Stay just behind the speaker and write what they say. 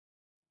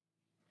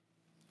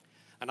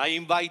And I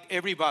invite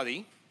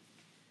everybody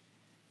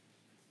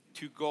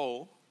to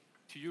go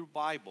to your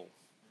Bible.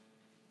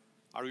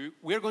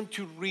 We're going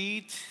to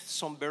read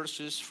some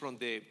verses from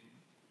the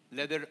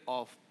letter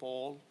of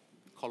Paul,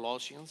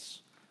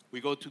 Colossians. We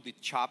go to the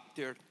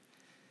chapter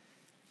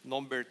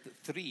number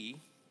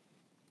 3,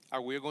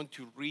 and we're going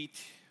to read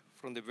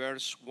from the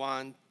verse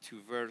 1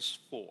 to verse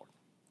 4.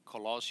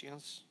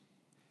 Colossians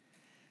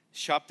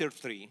chapter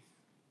 3,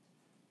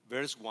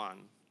 verse 1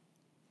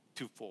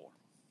 to 4.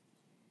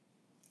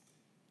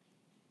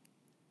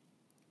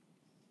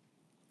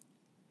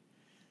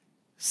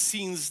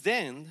 Since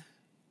then,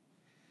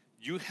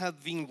 you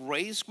have been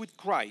raised with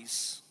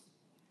Christ.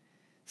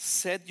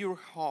 Set your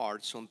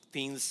hearts on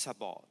things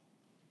above,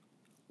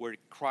 where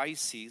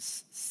Christ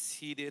is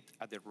seated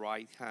at the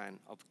right hand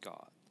of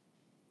God.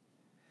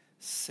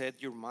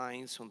 Set your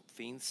minds on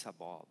things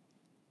above,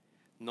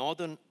 not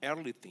on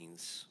earthly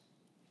things,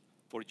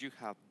 for you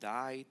have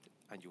died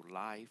and your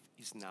life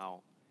is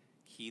now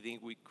hidden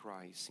with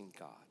Christ in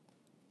God.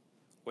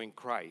 When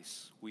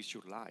Christ, who is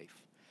your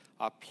life,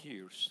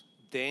 appears,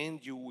 then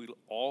you will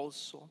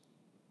also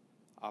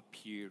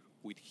appear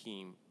with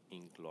him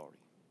in glory.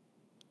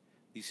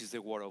 This is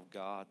the word of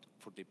God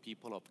for the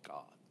people of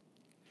God.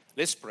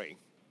 Let's pray.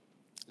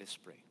 Let's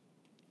pray.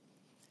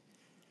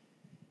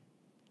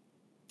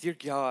 Dear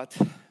God,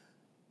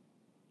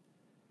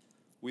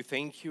 we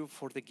thank you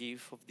for the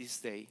gift of this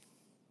day,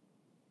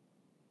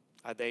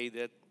 a day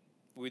that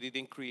we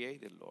didn't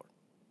create it, Lord.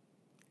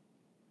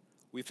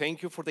 We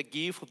thank you for the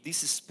gift of this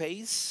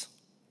space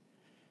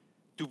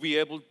to be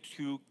able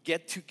to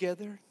get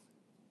together,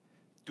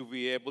 to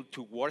be able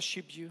to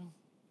worship you,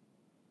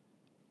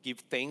 give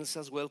thanks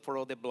as well for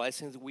all the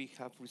blessings we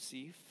have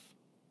received.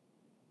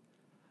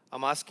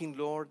 I'm asking,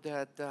 Lord,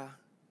 that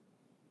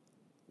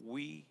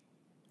we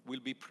will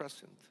be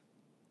present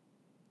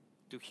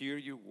to hear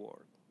your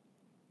word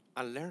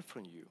and learn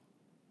from you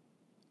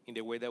in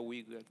the way that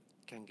we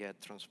can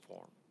get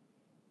transformed.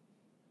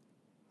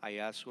 I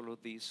ask all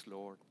of this,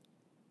 Lord,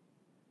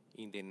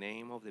 in the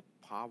name of the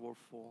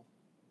powerful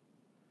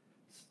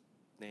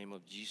name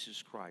of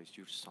Jesus Christ,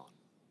 your Son.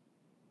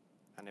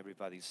 And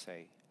everybody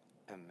say,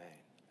 amen,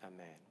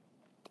 amen,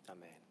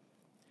 amen.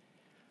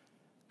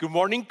 Good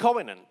morning,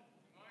 Covenant.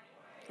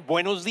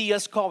 Buenos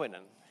dias,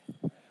 Covenant.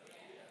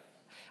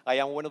 I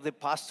am one of the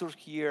pastors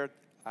here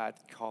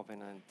at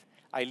Covenant.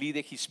 I lead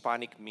the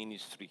Hispanic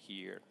ministry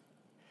here.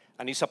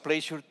 And it's a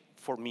pleasure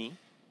for me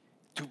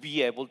to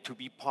be able to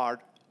be part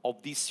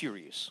of this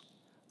series,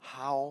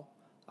 How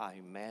I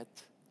Met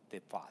the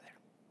Father.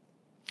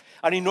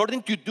 And in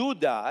order to do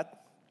that,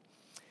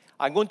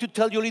 I'm going to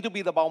tell you a little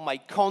bit about my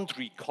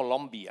country,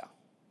 Colombia,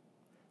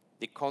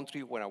 the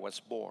country where I was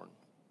born.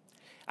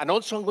 And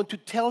also I'm going to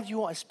tell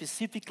you a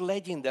specific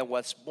legend that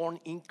was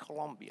born in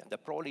Colombia,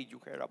 that probably you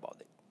heard about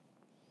it.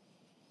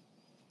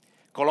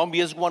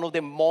 Colombia is one of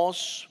the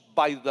most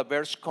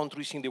biodiverse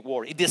countries in the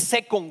world. It's the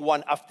second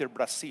one after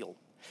Brazil.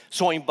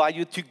 So I invite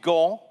you to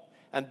go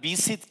and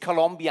visit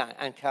Colombia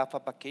and have a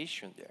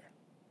vacation there.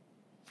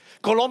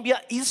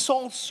 Colombia is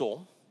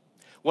also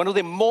one of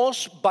the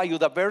most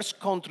biodiverse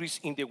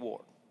countries in the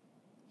world.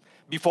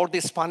 Before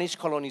the Spanish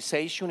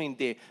colonization in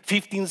the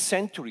 15th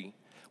century,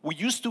 we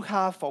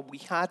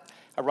had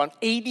around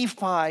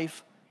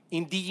 85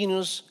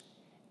 indigenous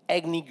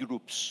ethnic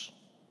groups.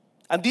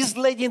 And this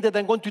legend that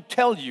I'm going to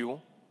tell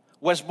you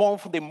was born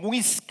from the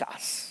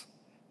Muiscas.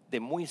 The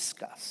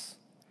Muiscas.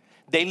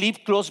 They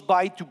lived close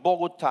by to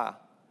Bogota,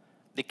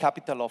 the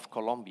capital of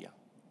Colombia.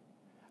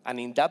 And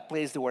in that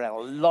place there were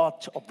a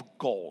lot of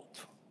gold,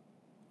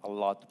 a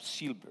lot of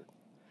silver,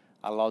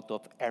 a lot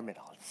of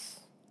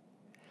emeralds.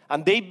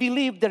 And they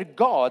believed that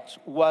God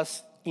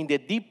was in the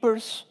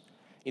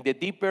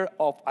deeper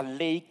of a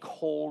lake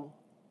called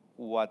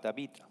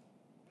Guatavita.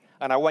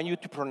 And I want you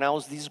to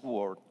pronounce this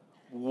word,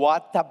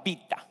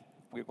 Guatavita.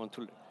 We're going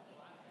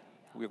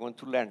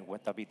to learn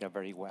Guatavita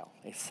very well.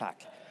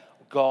 Exactly.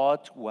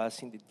 God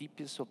was in the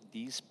deepest of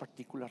this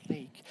particular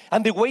lake.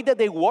 And the way that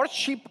they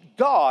worship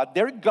God,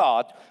 their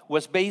God,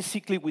 was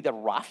basically with a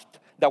raft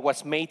that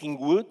was made in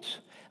wood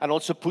and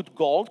also put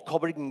gold,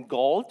 covered in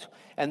gold.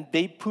 And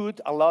they put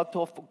a lot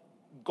of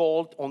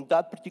gold on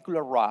that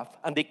particular raft.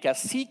 And the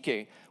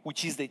cacique,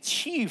 which is the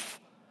chief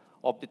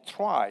of the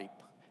tribe,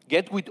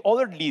 get with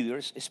other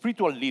leaders,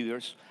 spiritual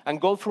leaders, and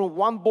go from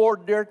one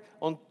border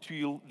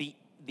until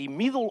the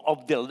middle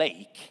of the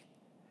lake.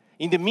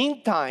 In the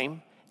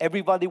meantime,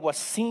 everybody was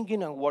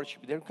singing and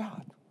worshiping their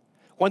God.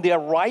 When they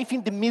arrived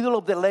in the middle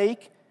of the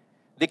lake,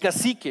 the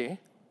cacique,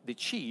 the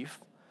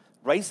chief,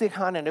 raised their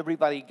hand and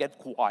everybody get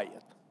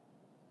quiet.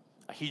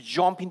 He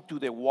jumped into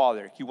the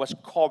water. He was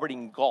covered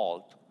in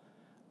gold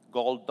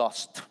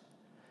dust.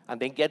 And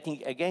then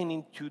getting again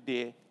into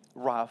the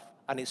raft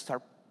and he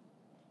started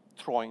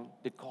throwing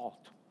the gold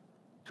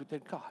to their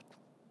God.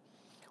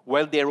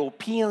 Well, the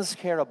Europeans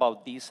heard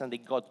about this and they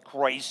got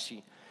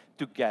crazy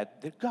to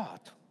get their God.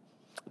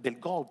 The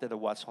gold that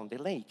was on the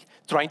lake.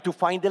 Trying to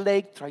find the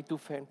lake, trying to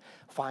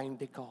find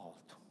the gold.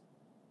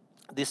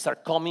 They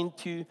start coming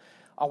to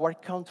our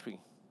country.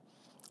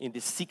 in the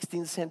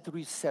 16th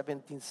century,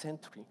 17th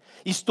century.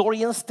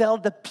 Historians tell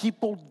that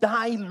people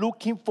died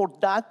looking for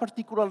that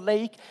particular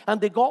lake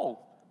and the gold.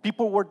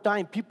 People were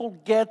dying. People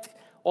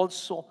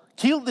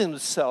killed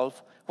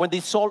themselves when they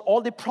sold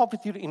all the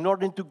property in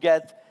order to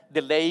get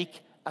the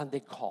lake and the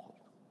gold.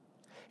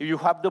 If you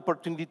have the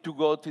opportunity to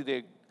go to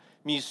the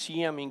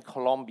museum in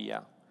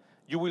Colombia,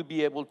 you will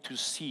be able to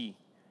see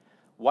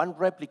one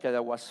replica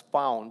that was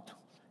found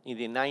in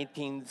the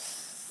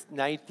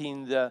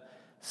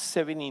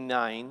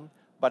 1979,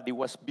 but it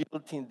was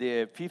built in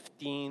the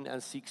 15th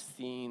and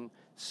 16th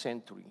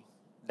century.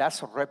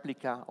 That's a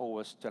replica I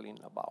was telling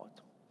about.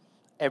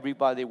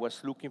 Everybody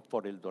was looking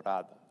for El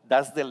Dorado.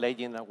 That's the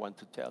legend I want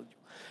to tell you.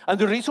 And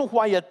the reason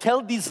why I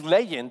tell this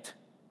legend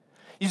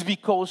is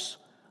because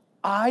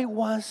I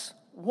was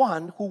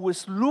one who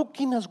was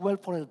looking as well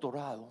for El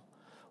Dorado,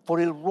 for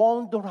El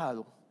Ron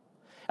Dorado.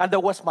 And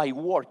that was my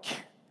work.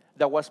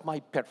 That was my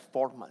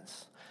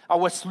performance. I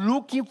was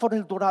looking for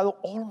El Dorado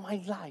all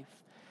my life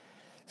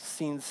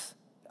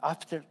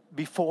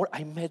before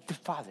I met the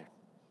Father.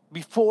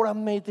 Before I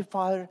met the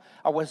Father,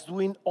 I was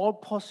doing all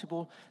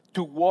possible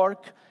to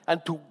work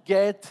and to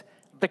get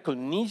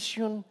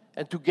recognition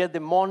and to get the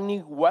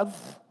money,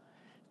 wealth,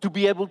 to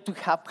be able to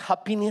have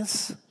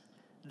happiness.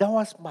 That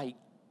was my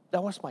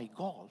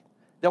goal.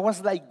 That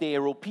was like the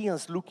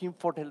Europeans looking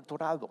for El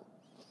Dorado.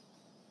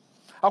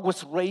 I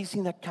was raised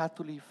in a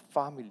Catholic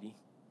family,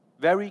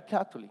 very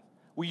Catholic.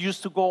 We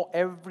used to go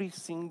every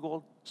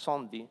single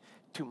Sunday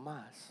to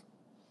Mass.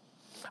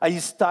 I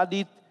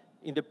studied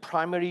in the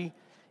primary,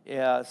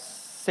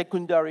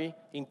 secondary,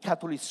 in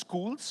Catholic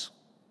schools.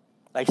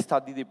 I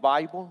studied the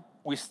Bible.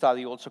 We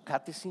study also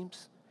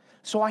catechisms.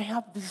 So I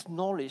have this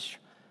knowledge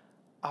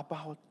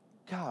about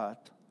God,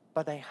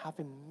 but I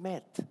haven't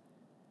met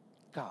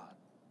God.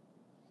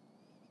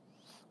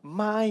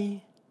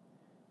 My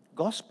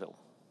gospel,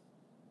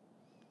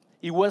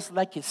 it was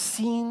like a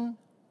sin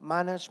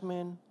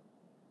management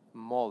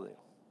model.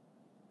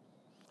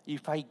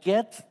 If I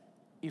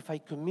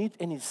commit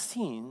any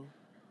sin,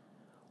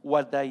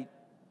 what I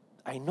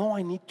know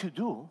I need to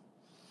do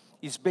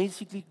is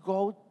basically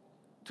go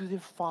to the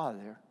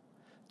Father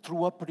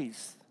through a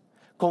priest,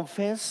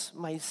 confess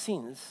my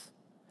sins,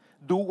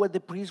 do what the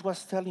priest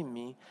was telling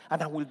me,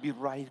 and I will be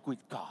right with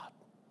God.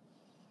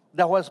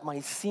 That was my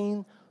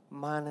sin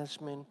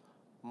management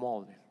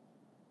model.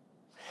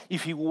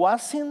 If it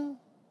wasn't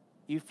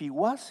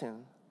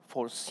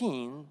for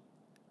sin,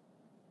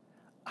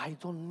 I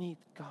don't need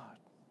God.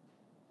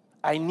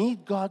 I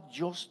need God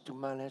just to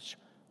manage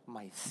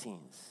my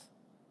sins.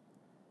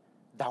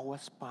 That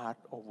was part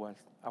of what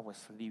I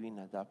was living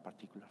at that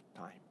particular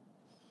time.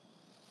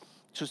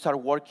 To start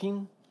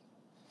working,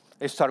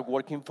 I started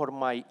working for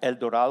my El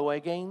Dorado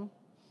again.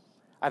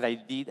 And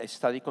I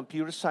studied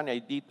computer science. I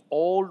did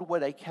all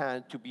what I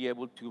can to be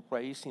able to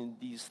raise in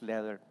this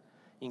ladder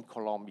in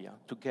Colombia,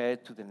 to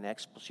get to the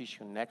next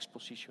position.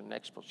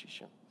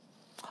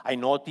 I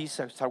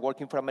started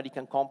working for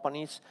American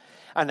companies,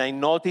 and I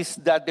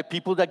noticed that the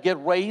people that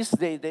get raised,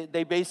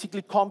 they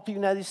basically come to the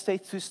United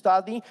States to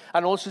study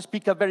and also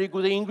speak a very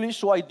good English.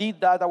 So I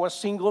did that. I was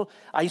single.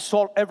 I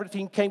sold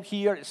everything, came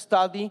here,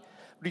 studied,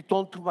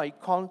 returned to my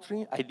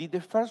country. I did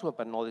the first one,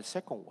 but not the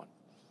second one.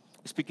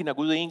 Speaking a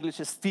good English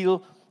is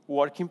still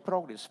work in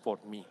progress for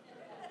me.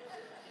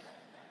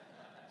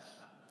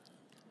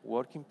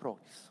 Work in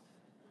progress.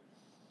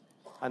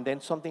 And then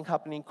something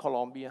happened in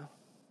Colombia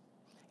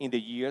in the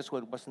years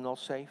where it was not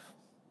safe.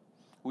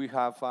 We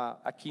have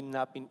a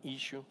kidnapping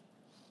issue,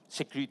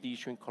 security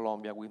issue in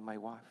Colombia with my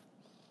wife.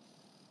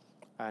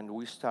 And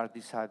we started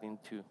deciding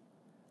to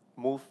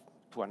move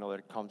to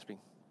another country.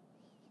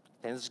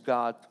 Thanks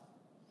God,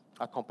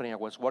 a company I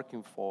was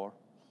working for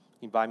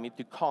invited me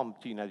to come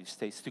to the United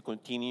States to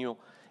continue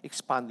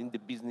expanding the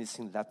business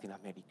in Latin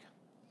America.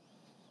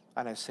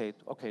 And I said,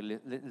 okay,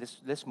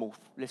 let's move.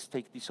 Let's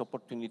take this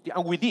opportunity.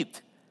 And we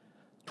did.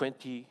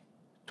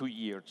 23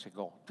 years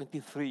ago,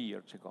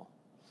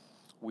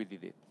 we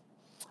did it.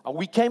 And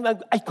we came,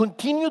 and I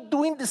continued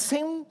doing the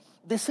same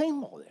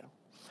model.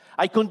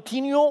 I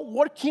continue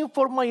working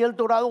for my El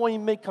Dorado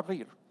in my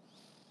career.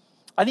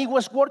 And it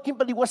was working,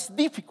 but it was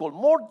difficult,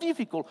 more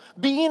difficult.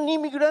 Being an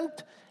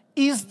immigrant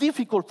is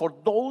difficult for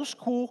those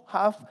who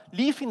have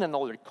lived in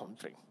another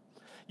country.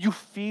 You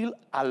feel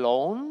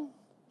alone.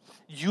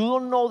 You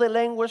don't know the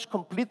language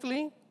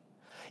completely.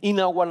 In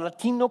our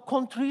Latino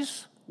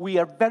countries, we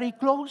are very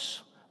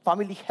close.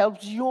 Family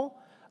helps you,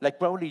 like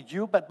probably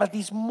you, but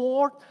there's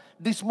more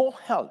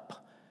help.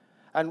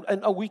 And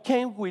we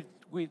came with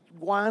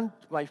one,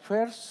 my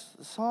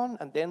first son,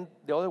 and then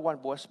the other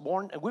one was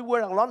born, and we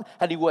were alone,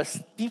 and it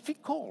was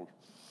difficult.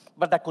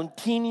 But I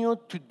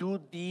continued to do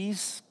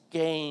this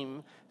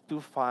game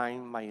to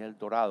find my El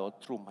Dorado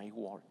through my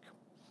work.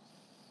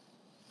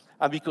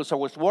 And because I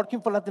was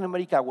working for Latin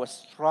America, I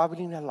was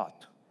traveling a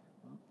lot.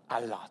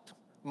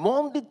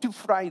 Monday to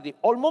Friday,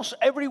 almost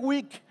every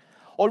week,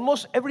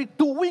 almost every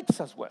 2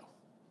 weeks as well.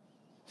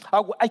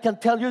 I can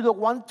tell you that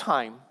one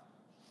time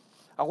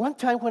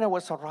when I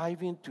was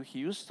arriving to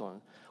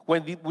Houston,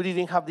 when we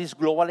didn't have this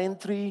global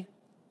entry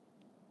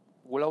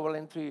global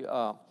entry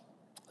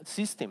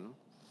system,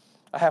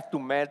 I have to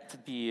meet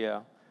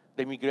the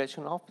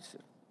immigration officer.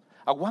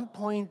 At one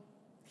point,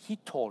 he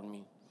told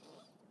me,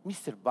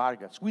 Mr.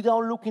 Vargas,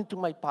 without looking to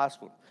my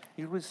passport,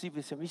 he received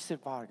and said, Mr.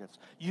 Vargas,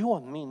 you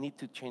and me need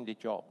to change the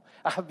job.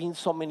 I have been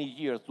so many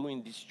years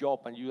doing this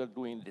job, and you are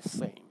doing the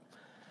same.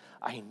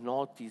 I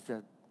noticed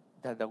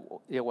that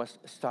it was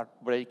start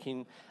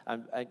breaking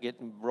and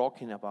getting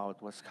broken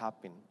about what's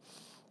happening.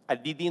 I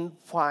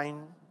didn't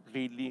find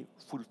really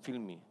fulfill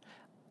me.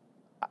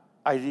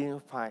 I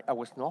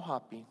was not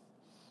happy.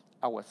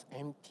 I was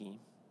empty.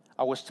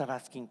 I was start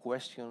asking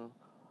questions.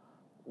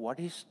 What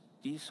is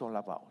this all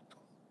about?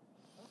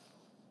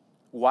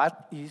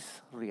 What is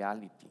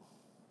reality?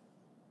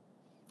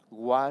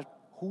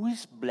 Who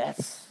is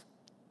blessed?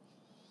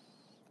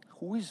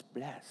 Who is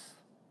blessed?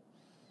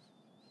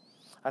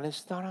 And I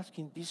start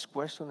asking this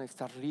question. I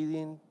start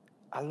reading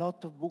a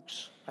lot of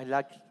books. I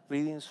like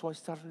reading, so I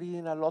start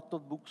reading a lot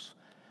of books.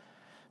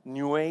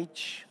 New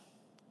Age,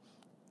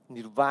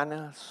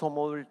 Nirvana, some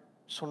other,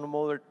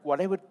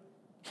 whatever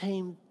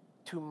came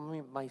to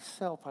me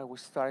myself, I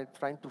was started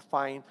trying to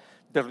find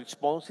the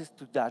responses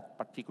to that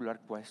particular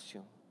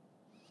question.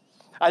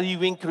 I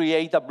even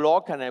create a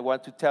blog, and I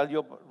want to tell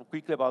you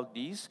quickly about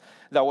this,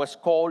 that was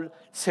called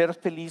Ser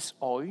Feliz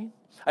Hoy.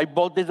 I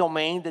bought the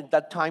domain. At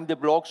that time, the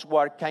blogs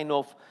were kind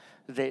of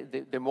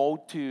the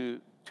mode to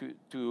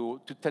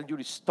tell you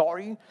the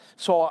story.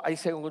 So I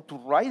said, I'm going to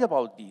write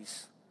about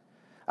this.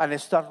 And I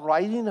started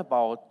writing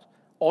about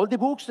all the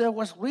books that I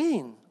was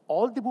reading.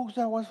 All the books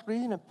that I was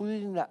reading, and put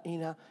it in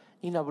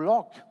a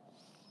blog.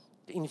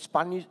 In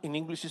Spanish, in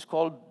English,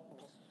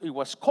 it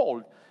was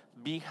called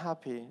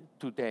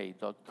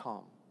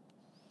BeHappyToday.com.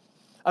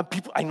 And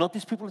I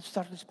noticed people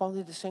start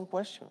responding to the same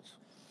questions.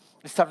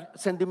 They start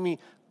sending me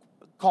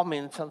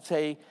comments and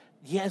say,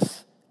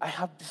 yes, I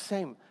have the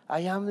same.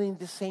 I am in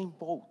the same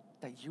boat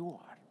that you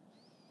are.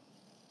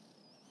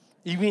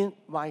 Even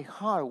my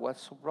heart was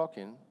so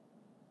broken.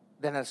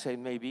 Then I said,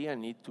 maybe I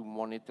need to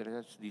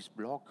monitor this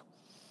blog.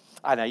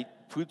 And I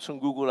put some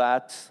Google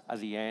ads at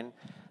the end.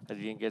 I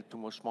didn't get too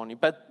much money.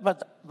 But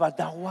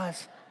that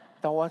was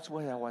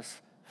what I was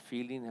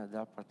feeling at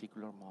that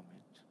particular moment.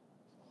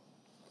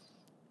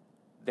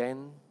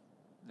 Then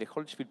the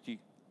Holy Spirit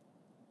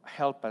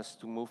helped us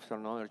to move to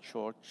another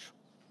church,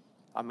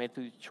 a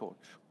Methodist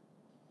church.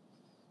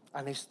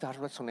 And I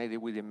started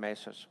resonating with the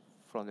message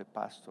from the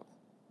pastor.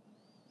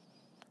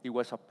 He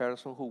was a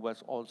person who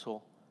was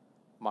also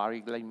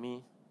married like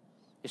me,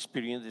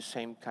 experienced the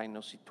same kind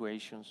of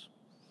situations.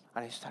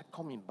 And I started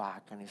coming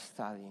back and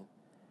studying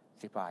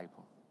the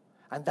Bible.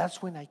 And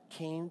that's when I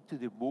came to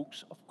the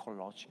books of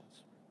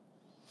Colossians.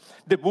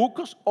 The book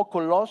of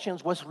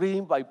Colossians was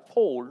written by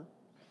Paul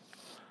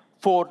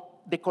for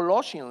the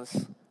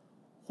Colossians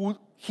who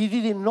he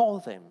didn't know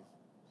them.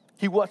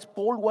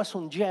 Paul was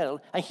in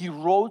jail, and he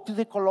wrote to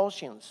the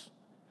Colossians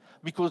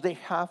because they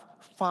have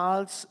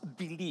false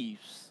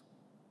beliefs.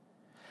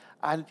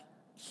 And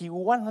he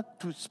wanted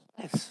to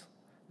express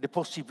the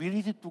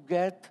possibility to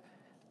get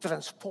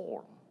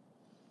transformed,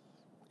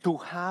 to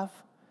have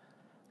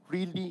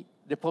really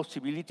the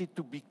possibility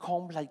to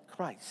become like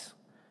Christ.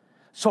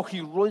 So he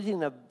wrote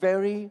in a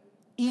very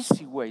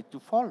easy way to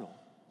follow.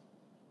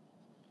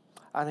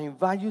 And I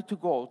invite you to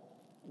go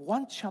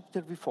one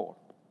chapter before.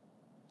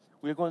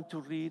 We're going to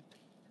read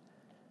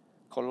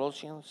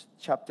Colossians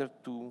chapter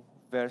 2,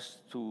 verse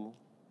 2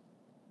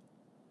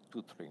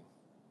 to 3.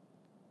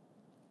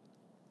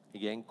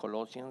 Again,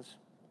 Colossians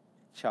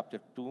chapter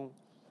 2,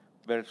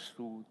 verse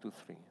 2 to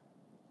 3.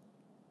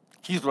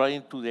 He's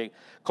writing to the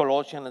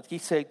Colossians, and he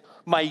said,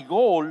 my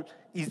goal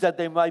is that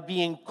they might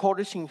be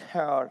encouraged in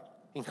heart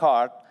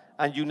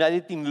and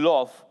united in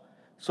love,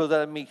 so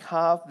that they may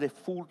have the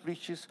full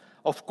riches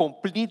of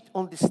complete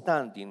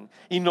understanding,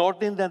 in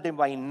order that they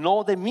might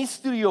know the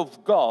mystery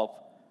of God,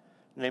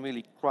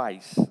 namely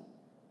Christ,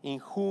 in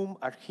whom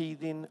are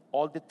hidden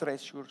all the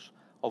treasures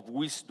of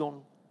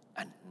wisdom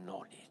and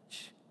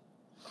knowledge.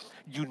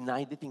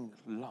 United in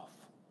love.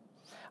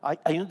 I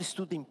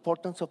understood the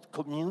importance of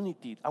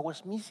community. I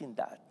was missing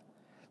that.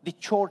 The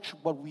church,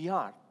 what we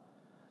are,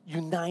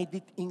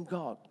 united in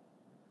God.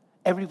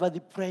 Everybody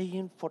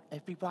praying for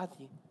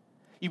everybody.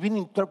 Even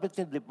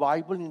interpreting the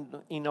Bible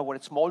in our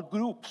small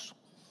groups.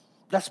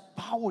 That's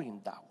power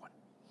in that one.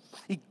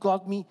 It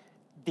got me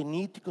the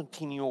need to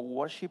continue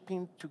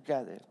worshiping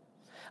together.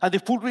 And the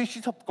full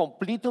riches of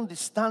complete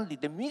understanding,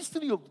 the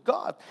mystery of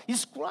God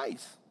is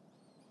Christ.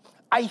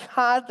 I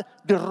had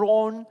the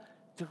wrong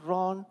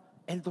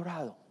El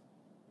Dorado.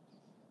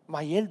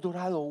 My El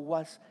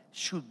Dorado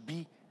should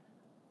be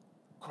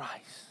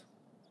Christ.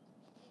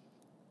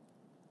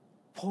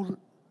 Paul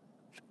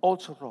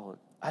also wrote,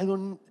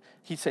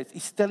 he says,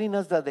 he's telling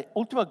us that the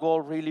ultimate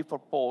goal really for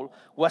Paul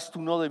was to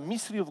know the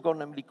mystery of God,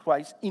 namely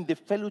Christ, in the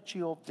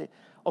fellowship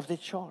of the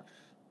church.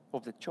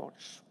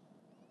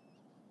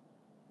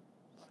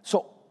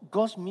 So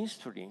God's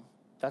mystery,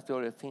 that's the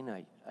other thing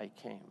I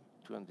came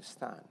to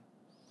understand.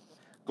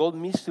 God's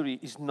mystery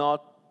is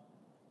not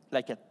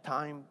like a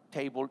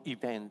timetable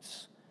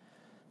events.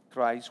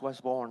 Christ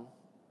was born.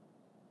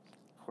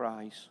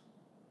 Christ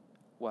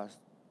was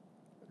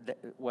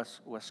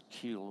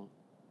killed,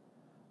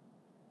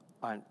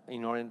 and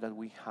in order that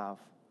we have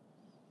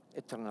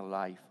eternal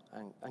life,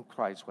 and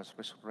Christ was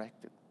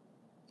resurrected.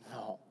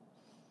 No.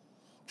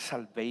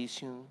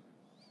 Salvation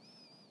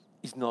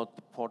is not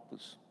the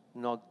purpose,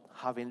 not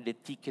having the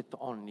ticket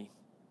only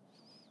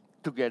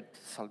to get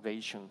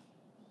salvation.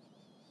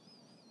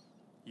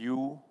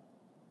 You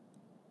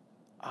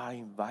are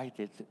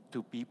invited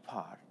to be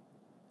part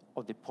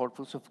of the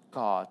purpose of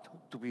God,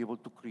 to be able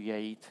to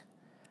create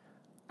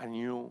a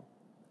new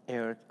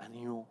earth, a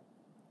new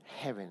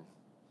heaven,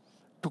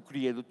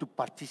 to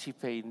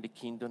participate in the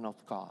kingdom of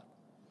God.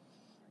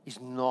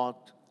 It's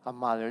not a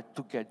matter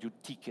to get your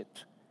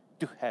ticket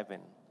to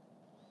heaven.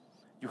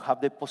 You have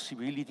the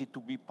possibility to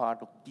be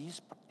part of this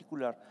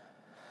particular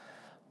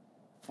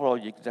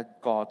project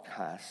that God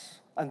has.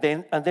 And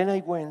then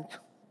I went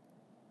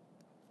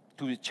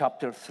to the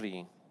chapter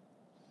 3,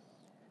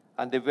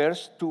 and the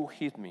verse 2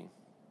 hit me.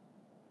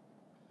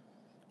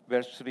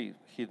 Verse 3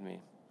 hit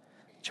me.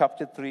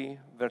 Chapter 3,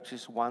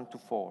 verses 1 to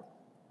 4.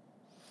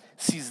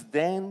 Since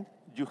then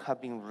you have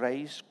been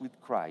raised with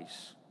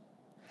Christ.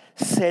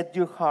 Set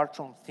your hearts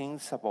on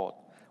things above,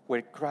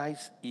 where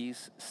Christ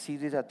is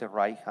seated at the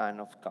right hand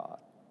of God.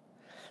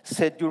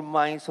 Set your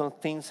minds on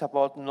things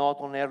above, not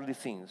on earthly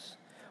things.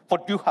 For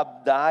you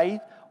have died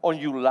on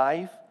your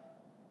life,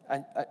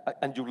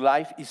 and your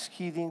life is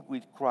hidden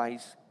with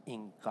Christ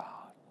in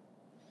God.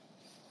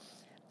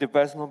 The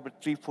verse number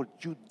 3, for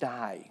you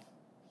died.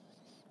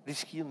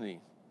 This hit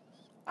me.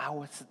 I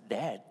was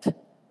dead.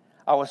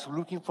 I was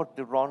looking for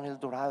the Ron El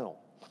Dorado.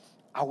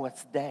 I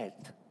was dead.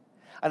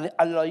 And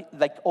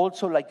like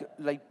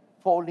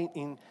Paul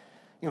in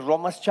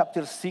Romans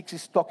chapter 6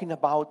 is talking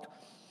about,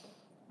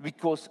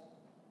 because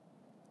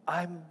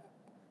I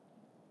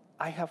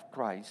have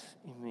Christ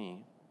in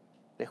me.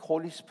 The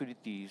Holy Spirit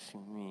is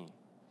in me.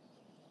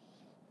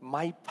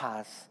 My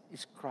past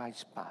is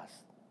Christ's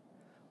past.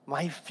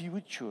 My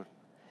future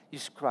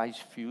is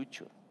Christ's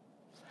future.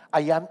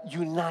 I am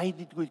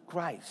united with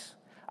Christ.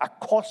 A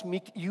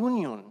cosmic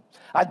union,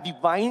 a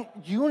divine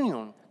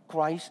union.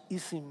 Christ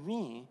is in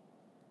me.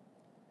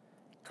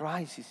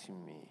 Christ is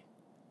in me.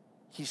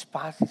 His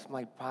past is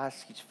my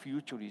past. His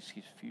future is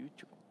his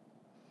future.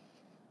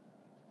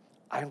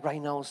 I'm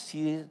right now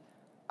seated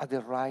at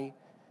the right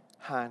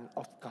hand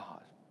of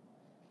God.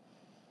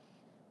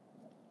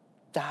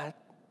 That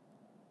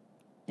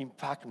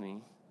impacted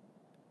me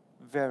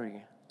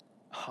very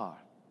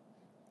hard.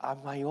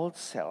 And my old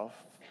self,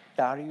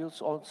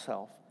 Dario's old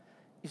self,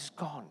 is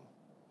gone.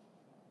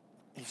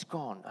 It's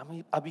gone.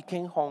 I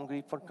became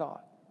hungry for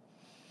God.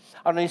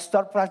 And I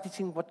started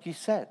practicing what he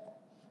said.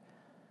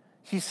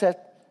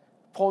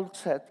 Paul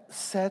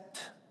said,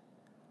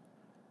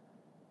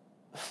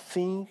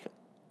 think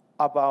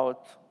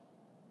about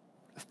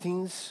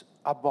things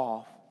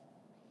above,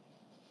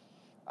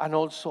 and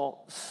also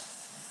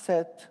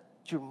set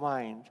your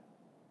mind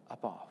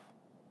above.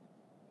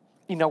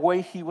 In a way,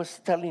 he was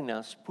telling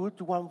us,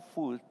 put one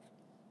foot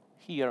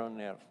here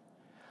on earth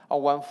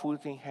and one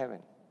foot in heaven.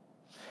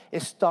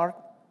 Start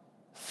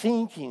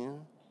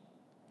thinking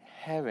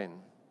heaven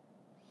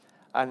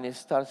and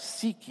start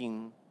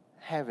seeking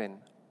heaven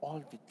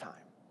all the time.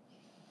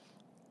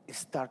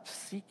 Start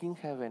seeking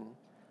heaven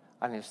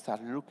and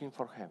start looking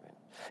for heaven.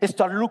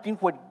 Start looking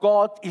where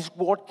God is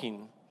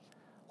working.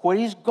 Where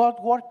is God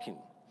working?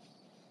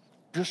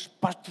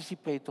 Just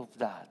participate of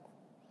that.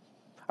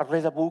 I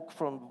read a book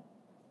from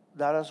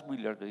Dallas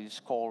Willard that is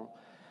called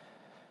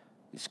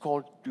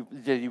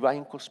The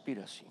Divine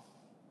Conspiracy.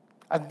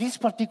 And this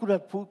particular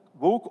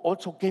book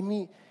also gave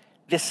me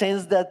the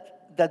sense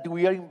that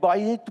we are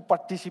invited to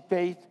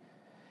participate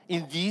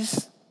in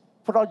this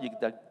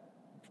project, that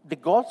the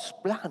God's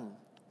plan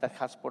that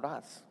has for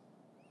us.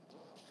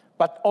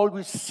 But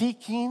always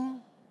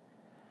seeking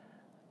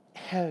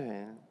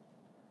heaven,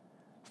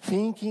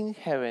 thinking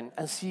heaven,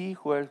 and see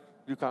where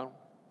you can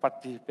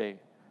participate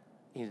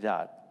in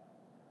that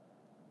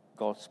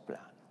God's plan.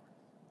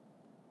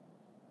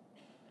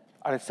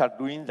 And I started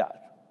doing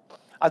that.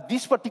 At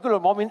this particular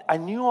moment, I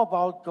knew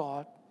about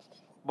God,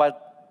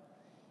 but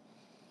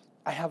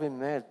I haven't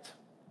met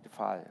the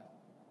Father.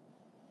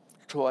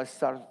 So I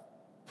started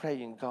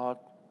praying, God,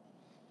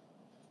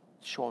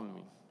 show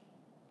me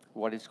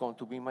what is going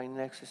to be my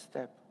next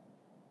step.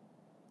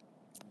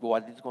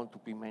 What is going to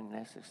be my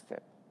next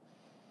step?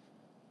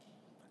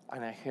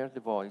 And I heard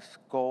the voice,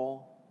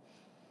 go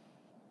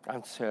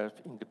and serve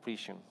in the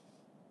prison.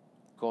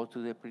 Go to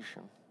the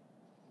prison.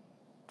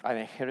 And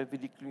I heard it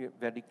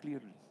very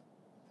clearly.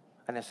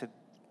 And I said,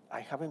 I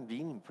haven't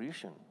been in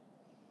prison.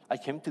 I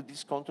came to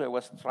this country, I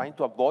was trying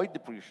to avoid the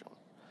prison.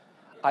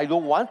 I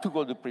don't want to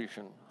go to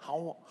prison.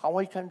 How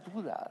I can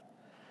do that?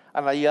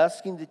 And I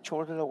asked in the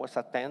church that I was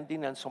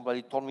attending, and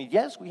somebody told me,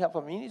 yes, we have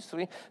a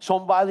ministry.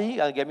 Somebody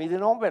gave me the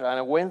number, and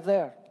I went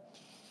there.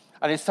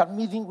 And I started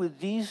meeting with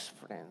these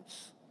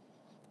friends,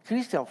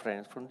 Christian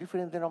friends from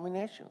different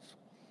denominations.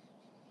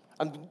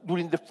 And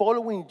during the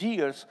following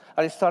years,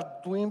 I started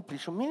doing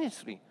prison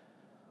ministry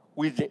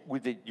with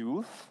the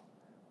youth,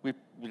 with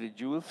the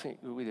youth,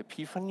 with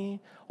Epiphany,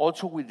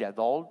 also with the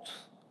adults,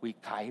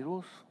 with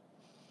Kairos,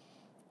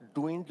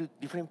 doing the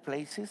different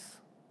places.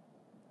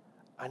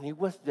 And it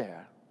was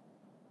there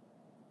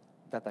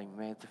that I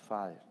met the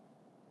Father.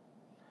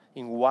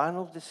 In one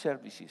of the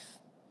services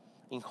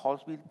in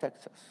Hallsville,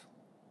 Texas,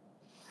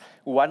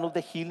 one of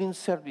the healing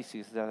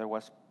services that I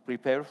was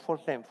prepared for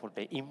them, for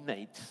the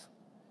inmates,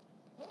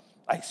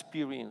 I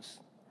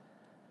experienced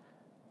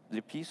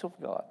the peace of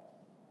God,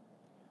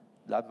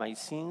 that my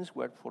sins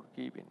were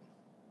forgiven,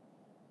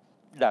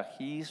 that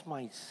He is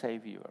my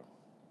Savior.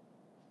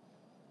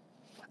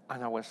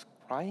 And I was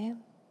crying,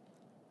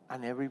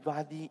 and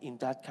everybody in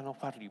that kind of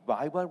a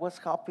revival was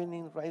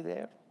happening right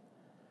there.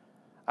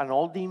 And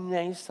all the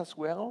inmates as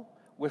well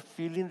were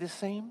feeling the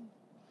same.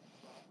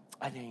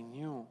 And I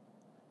knew,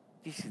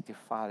 this is the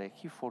Father.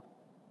 He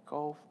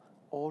forgave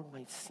all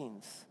my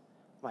sins.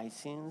 My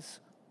sins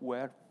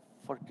were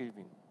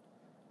forgiven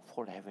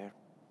forever.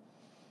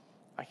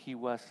 And He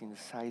was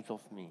inside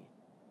of me.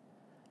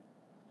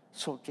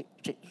 So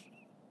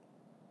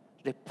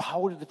the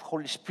power of the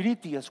Holy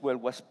Spirit as well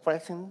was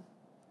present.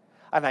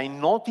 And I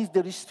noticed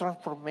there is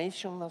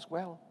transformation as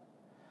well.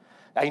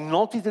 I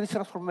noticed there is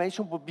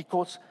transformation, but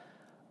because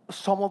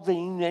some of the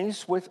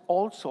inmates were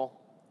also,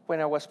 when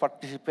I was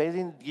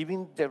participating,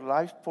 giving their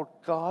life for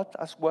God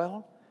as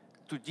well,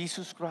 to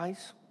Jesus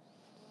Christ.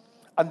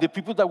 And the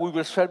people that we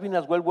were serving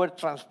as well were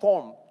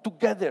transformed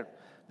together.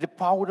 The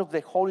power of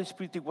the Holy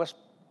Spirit was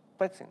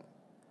present.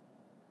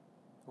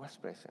 Was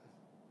present.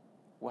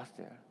 Was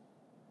there.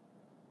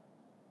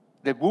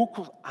 The book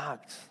of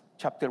Acts,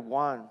 chapter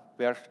 1,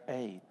 verse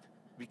 8,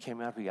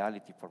 became a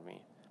reality for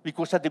me.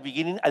 Because at the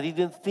beginning, I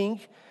didn't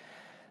think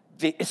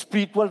the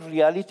spiritual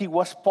reality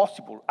was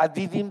possible. I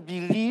didn't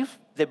believe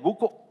the book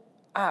of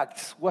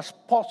Acts was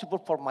possible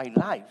for my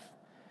life.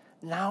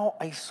 Now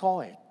I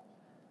saw it,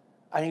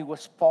 and it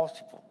was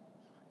possible.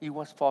 It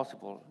was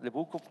possible. The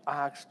book of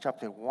Acts,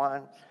 chapter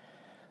 1,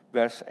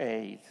 verse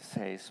 8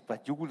 says,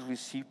 "But you will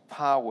receive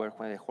power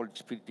when the Holy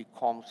Spirit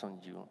comes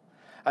on you,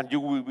 and you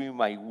will be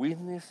my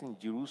witness in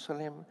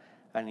Jerusalem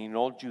and in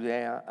all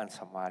Judea and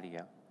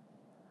Samaria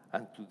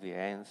and to the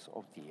ends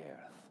of the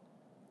earth."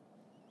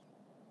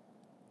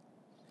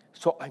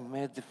 So I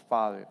met the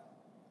Father,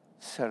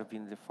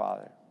 serving the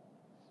Father.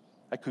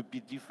 I could be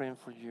different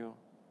for you.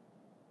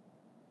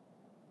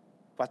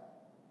 But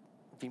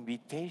the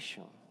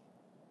invitation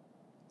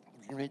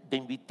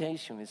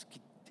is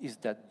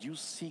that you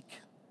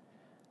seek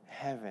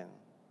heaven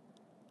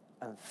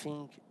and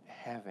think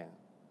heaven,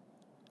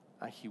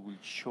 and He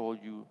will show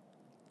you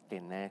the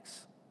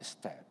next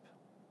step.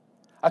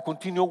 I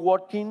continue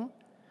working,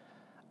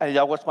 and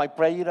that was my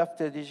prayer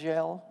after the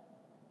jail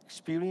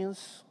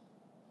experience.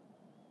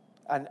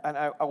 And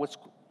I was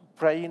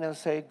praying and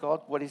saying,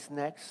 "God, what is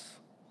next?"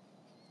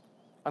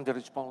 And the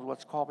response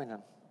was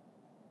covenant.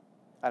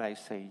 And I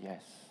say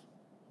yes.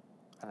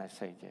 And I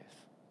say yes.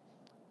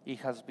 It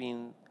has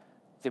been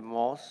the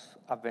most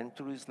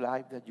adventurous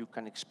life that you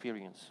can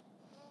experience.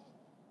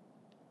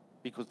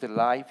 Because the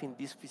life in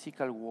this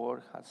physical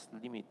world has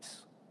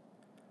limits.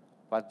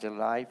 But the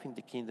life in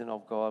the kingdom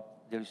of God,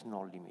 there is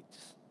no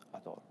limits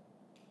at all.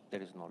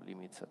 There is no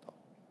limits at all.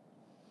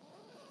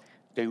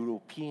 The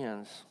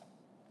Europeans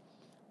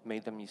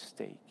made a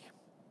mistake.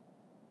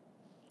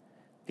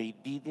 They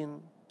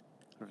didn't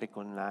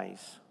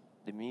recognize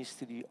the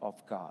mystery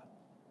of God,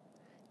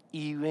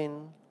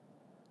 even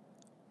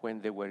when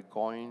they were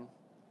going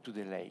to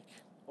the lake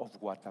of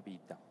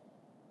Guatavita.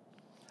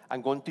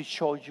 I'm going to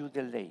show you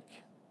the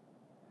lake,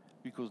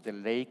 because the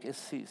lake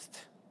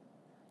exists.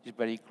 It's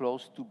very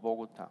close to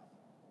Bogota.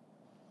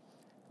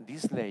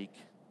 This lake,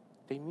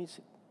 they miss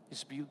it.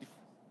 It's beautiful.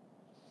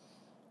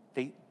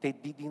 They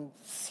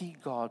didn't see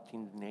God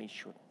in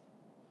nature.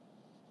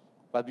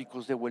 But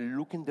because they were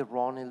looking the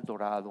wrong El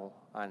Dorado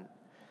and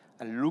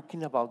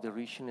looking about the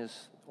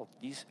richness of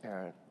this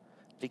earth,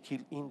 they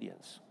killed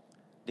Indians.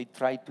 They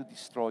tried to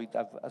destroy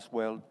as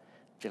well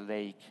the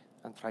lake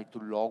and tried to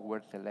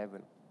lower the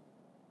level.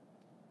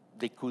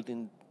 They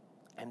couldn't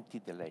empty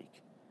the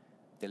lake.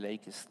 The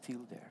lake is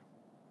still there,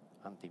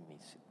 and they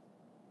miss it.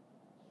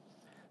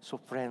 So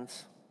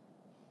friends,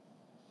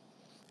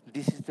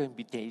 this is the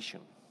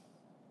invitation.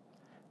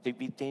 The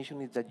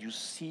invitation is that you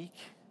seek,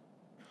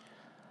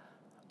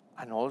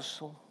 and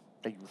also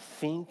that you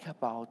think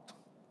about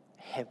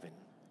heaven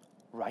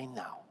right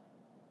now.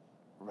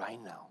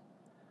 Right now.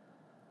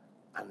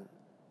 And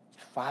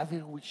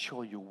Father will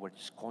show you what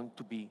is going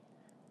to be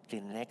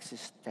the next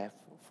step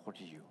for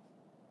you.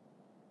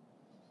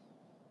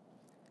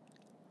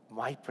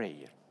 My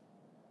prayer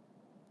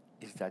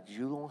is that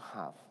you don't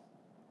have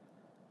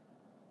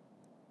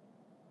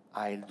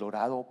a El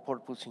Dorado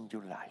purpose in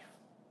your life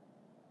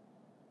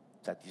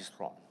that is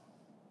wrong.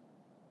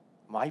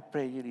 My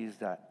prayer is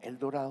that El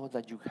Dorado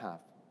that you have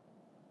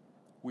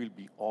will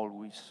be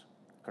always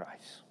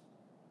Christ.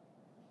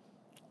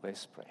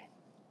 Let's pray.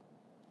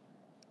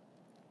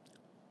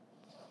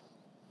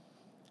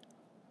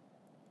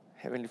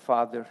 Heavenly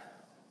Father,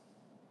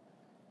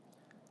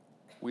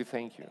 we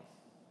thank you.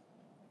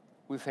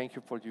 We thank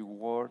you for your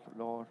word,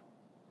 Lord.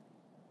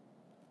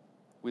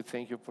 We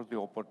thank you for the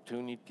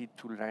opportunity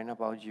to learn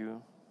about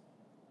you.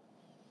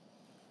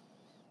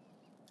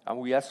 And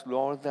we ask,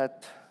 Lord,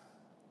 that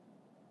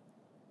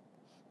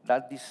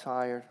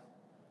desire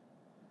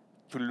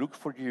to look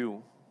for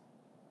you,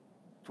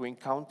 to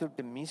encounter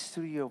the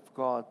mystery of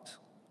God,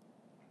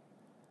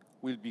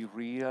 will be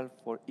real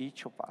for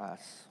each of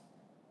us,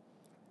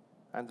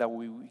 and that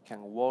we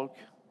can walk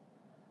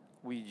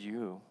with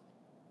you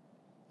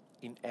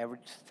in every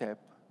step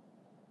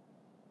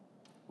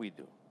we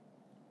do.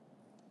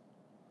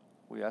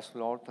 We ask,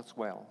 Lord, as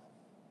well,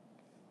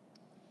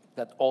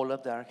 that all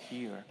that are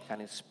here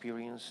can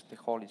experience the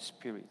Holy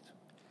Spirit,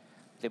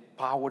 the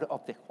power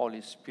of the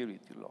Holy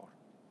Spirit, Lord.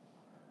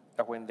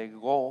 That when they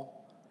go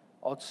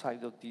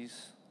outside of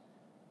this,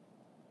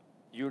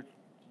 your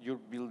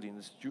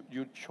buildings,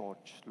 your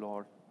church,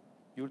 Lord,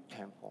 your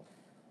temple,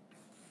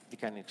 they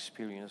can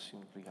experience in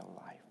real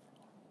life.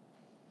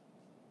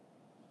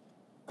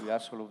 We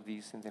ask all of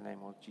this in the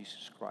name of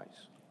Jesus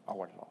Christ, our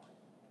Lord.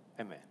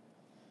 Amen.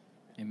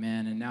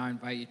 Amen. And now I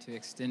invite you to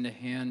extend a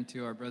hand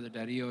to our brother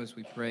Dario as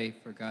we pray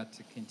for God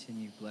to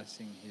continue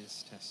blessing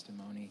his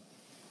testimony.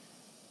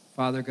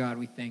 Father God,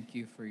 we thank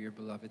you for your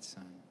beloved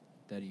son,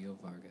 Dario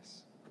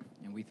Vargas.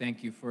 And we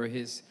thank you for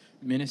his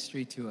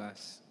ministry to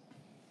us.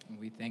 And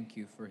we thank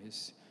you for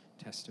his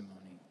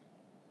testimony.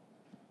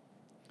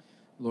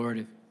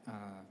 Lord,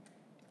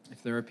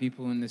 if there are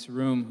people in this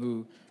room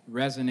who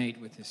resonate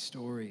with his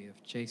story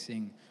of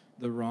chasing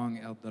the wrong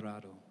El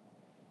Dorado,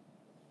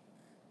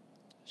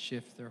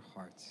 shift their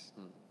hearts.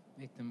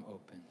 Make them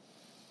open.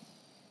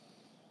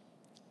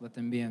 Let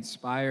them be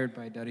inspired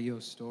by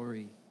Dario's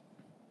story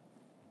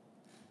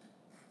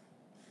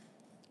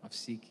of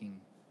seeking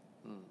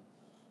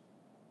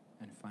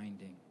and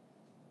finding,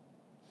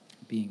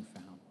 being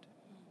found.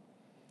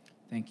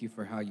 Thank you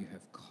for how you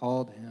have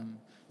called him.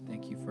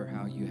 Thank you for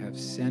how you have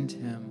sent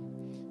him.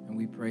 And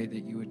we pray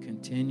that you would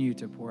continue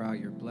to pour out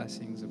your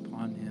blessings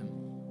upon him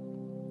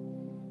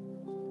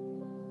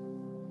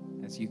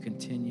as you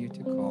continue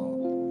to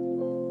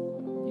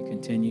call, you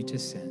continue to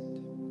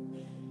send.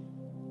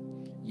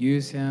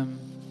 Use him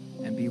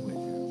and be with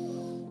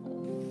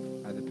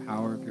him by the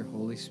power of your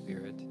Holy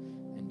Spirit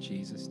in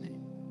Jesus' name.